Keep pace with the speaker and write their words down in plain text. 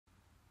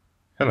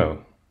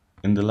Hello.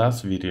 In the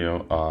last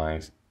video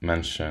I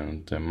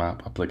mentioned the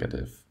map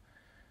applicative.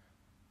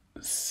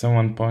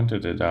 Someone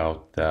pointed it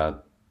out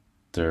that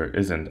there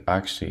isn't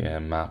actually a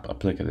map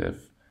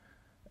applicative,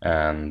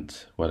 and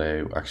what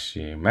I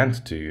actually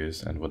meant to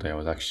use and what I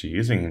was actually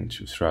using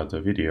throughout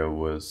the video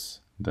was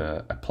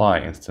the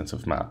apply instance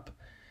of map.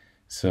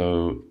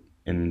 So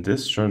in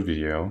this short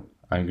video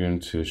I'm going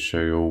to show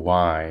you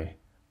why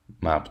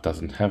map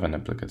doesn't have an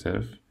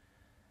applicative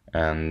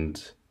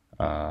and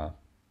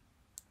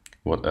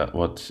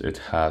what it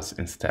has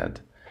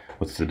instead.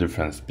 What's the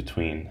difference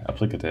between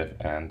applicative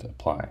and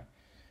apply?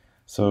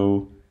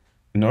 So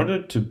in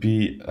order to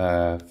be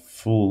a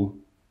full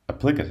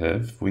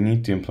applicative, we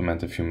need to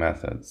implement a few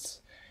methods.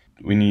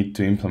 We need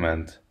to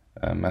implement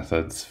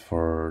methods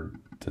for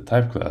the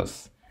type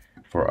class,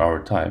 for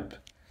our type.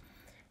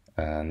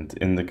 And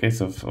in the case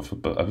of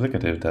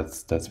applicative,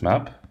 that's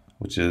map,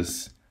 which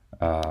is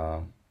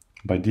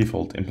by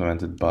default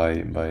implemented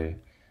by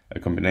a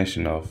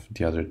combination of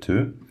the other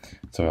two.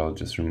 So I'll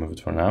just remove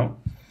it for now.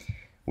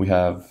 We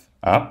have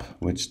app,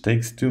 which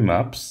takes two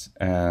maps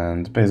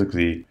and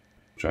basically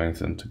joins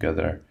them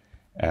together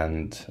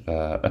and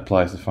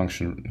applies the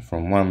function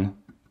from one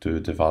to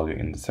the value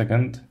in the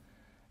second.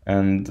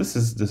 And this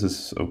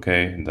is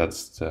okay.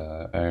 That's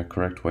the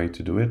correct way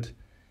to do it.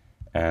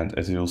 And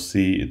as you'll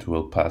see, it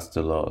will pass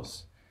the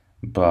laws.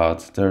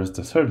 But there's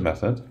the third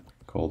method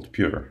called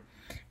pure,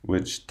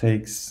 which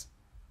takes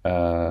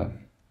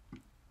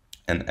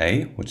an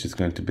A, which is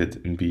going to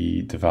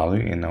be the value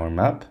in our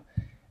map,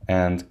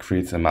 and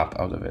creates a map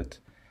out of it.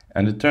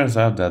 And it turns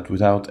out that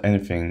without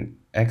anything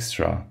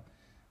extra,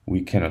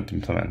 we cannot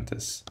implement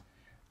this.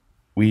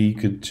 We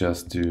could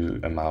just do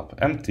a map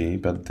empty,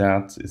 but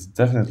that is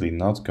definitely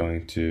not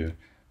going to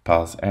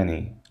pass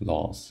any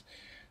laws.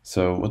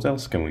 So what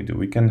else can we do?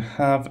 We can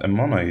have a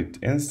monoid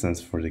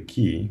instance for the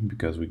key,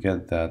 because we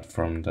get that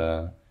from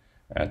the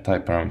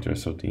type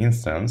parameters of the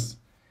instance,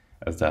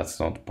 as that's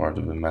not part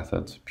of the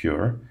method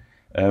pure.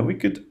 We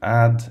could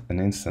add an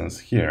instance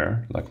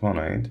here, like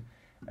monoid,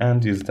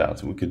 and use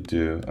that. We could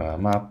do a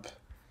map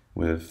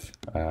with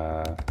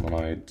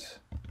monoid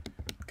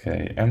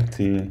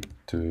empty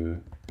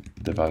to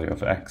the value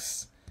of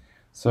x.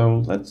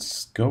 So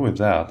let's go with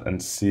that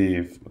and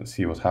see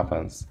what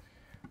happens.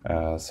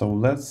 So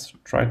let's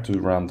try to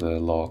run the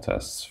law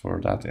tests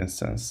for that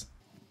instance.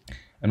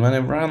 And when I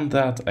run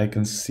that, I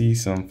can see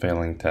some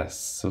failing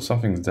tests. So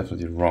something is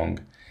definitely wrong.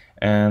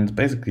 And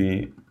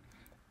basically,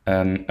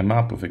 a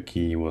map with a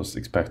key was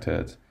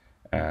expected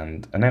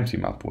and an empty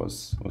map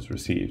was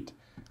received.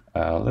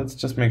 Let's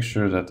just make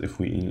sure that if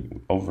we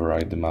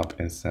override the map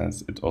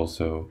instance,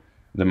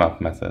 the map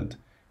method,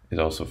 it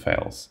also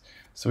fails.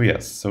 So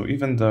yes, so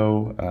even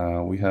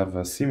though we have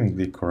a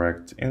seemingly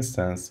correct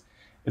instance,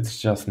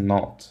 it's just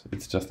not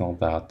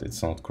that,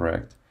 it's not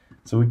correct.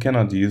 So we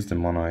cannot use the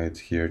monoid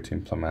here to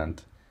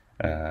implement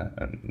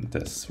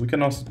this. We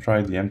can also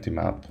try the empty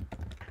map,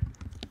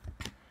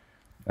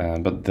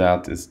 but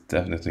that is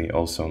definitely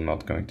also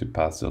not going to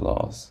pass the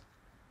laws.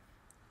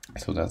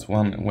 So that's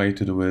one way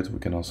to do it. We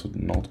can also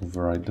not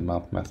override the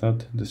map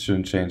method. This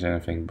shouldn't change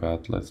anything,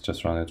 but let's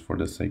just run it for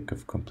the sake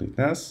of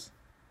completeness.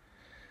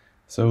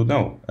 So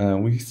no,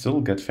 we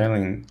still get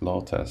failing law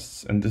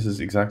tests, and this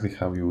is exactly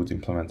how you would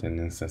implement an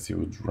instance. You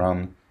would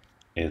run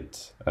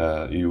it,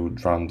 you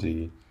would run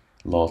the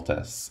law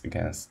tests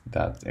against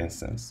that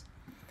instance.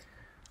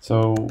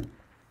 So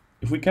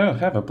if we cannot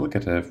have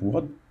applicative,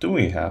 what do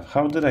we have?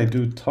 How did I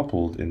do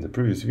tupled in the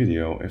previous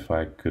video if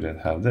I couldn't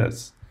have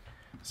this?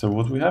 So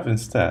what we have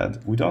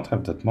instead, we don't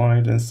have that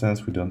monoid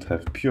instance, we don't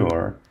have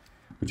pure,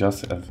 we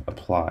just have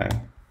apply.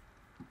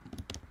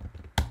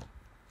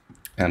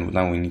 And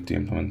now we need to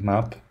implement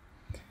map.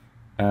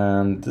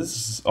 And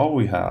this is all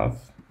we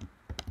have.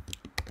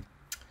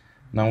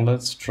 Now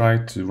let's try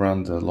to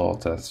run the law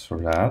test for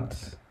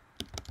that.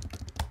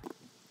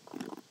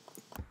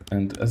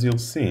 And as you'll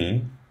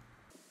see,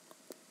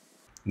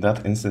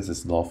 that instance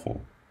is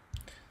lawful.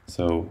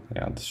 So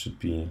yeah, this should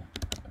be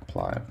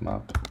apply of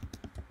map.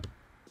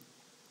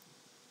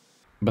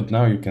 But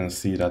now you can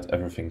see that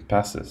everything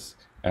passes,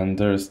 and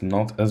there's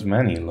not as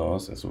many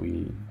laws as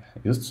we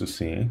used to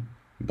see,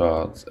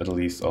 but at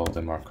least all of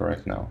them are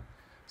correct now.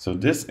 So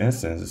this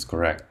instance is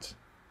correct.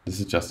 This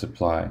is just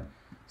apply.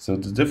 So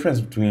the difference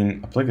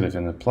between applicative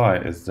and apply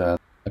is that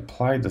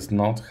apply does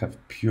not have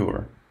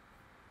pure.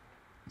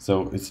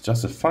 So it's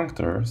just a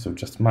functor, so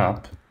just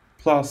map,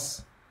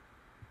 plus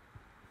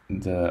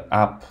the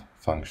app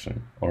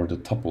function or the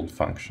tupled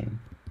function,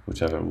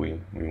 whichever we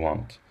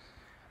want.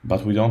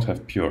 But we don't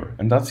have pure,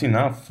 and that's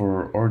enough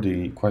for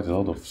already quite a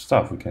lot of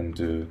stuff we can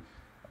do.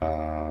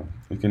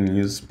 We can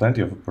use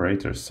plenty of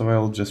operators, so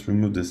I'll just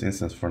remove this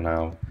instance for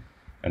now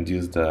and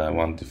use the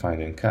one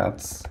defined in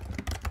cats,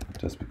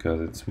 just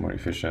because it's more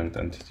efficient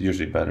and it's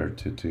usually better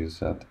to use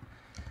that.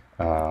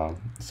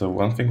 So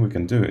one thing we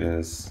can do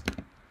is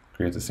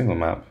create a single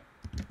map.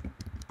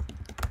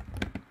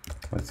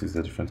 Let's use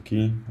a different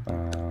key,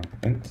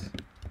 int.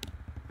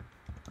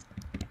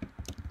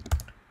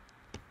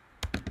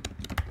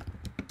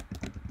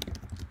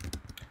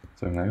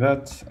 So something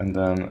like that, and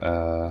then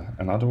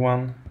another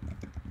one.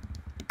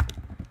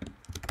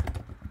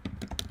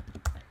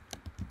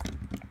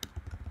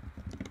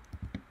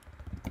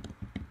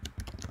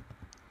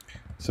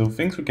 So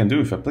things we can do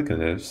with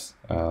applicatives,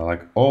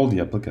 like all the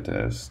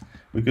applicatives,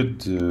 we could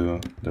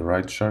do the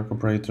right shark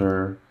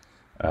operator,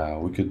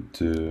 we could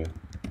do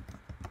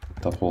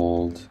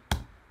tupled,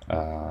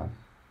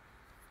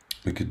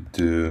 we could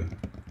do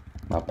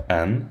map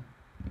n,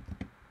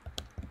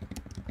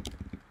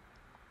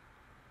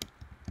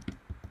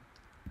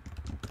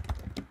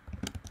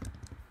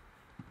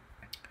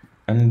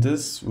 and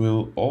this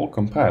will all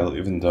compile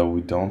even though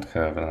we don't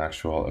have an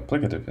actual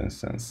applicative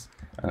instance.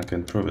 And I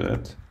can prove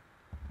it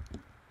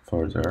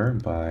further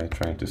by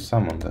trying to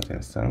summon that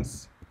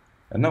instance.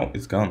 And no,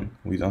 it's gone.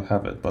 We don't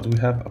have it, but we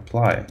have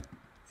apply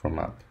for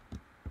map.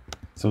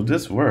 So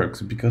this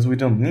works because we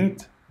don't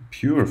need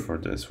pure for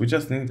this. We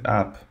just need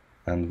app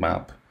and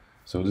map.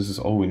 So this is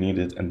all we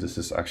needed, and this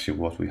is actually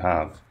what we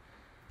have.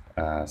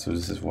 So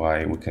this is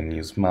why we can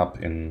use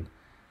map in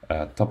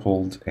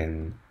tupled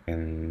in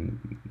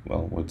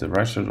well with the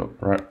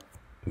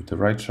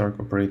right shark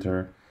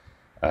operator,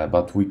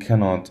 but we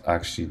cannot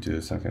actually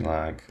do something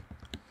like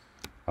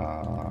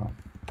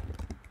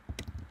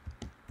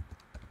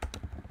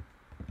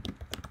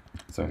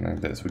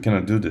this. We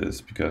cannot do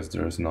this because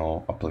there is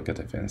no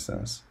applicative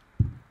instance.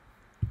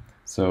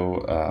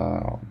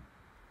 So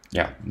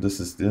yeah, this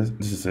is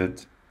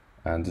it,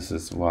 and this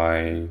is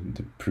why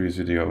the previous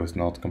video is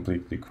not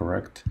completely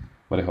correct,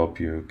 but I hope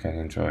you can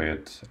enjoy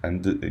it,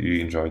 and you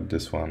enjoyed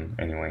this one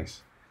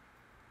anyways.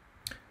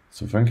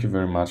 So thank you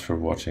very much for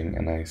watching,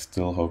 and I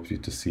still hope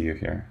to see you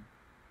here.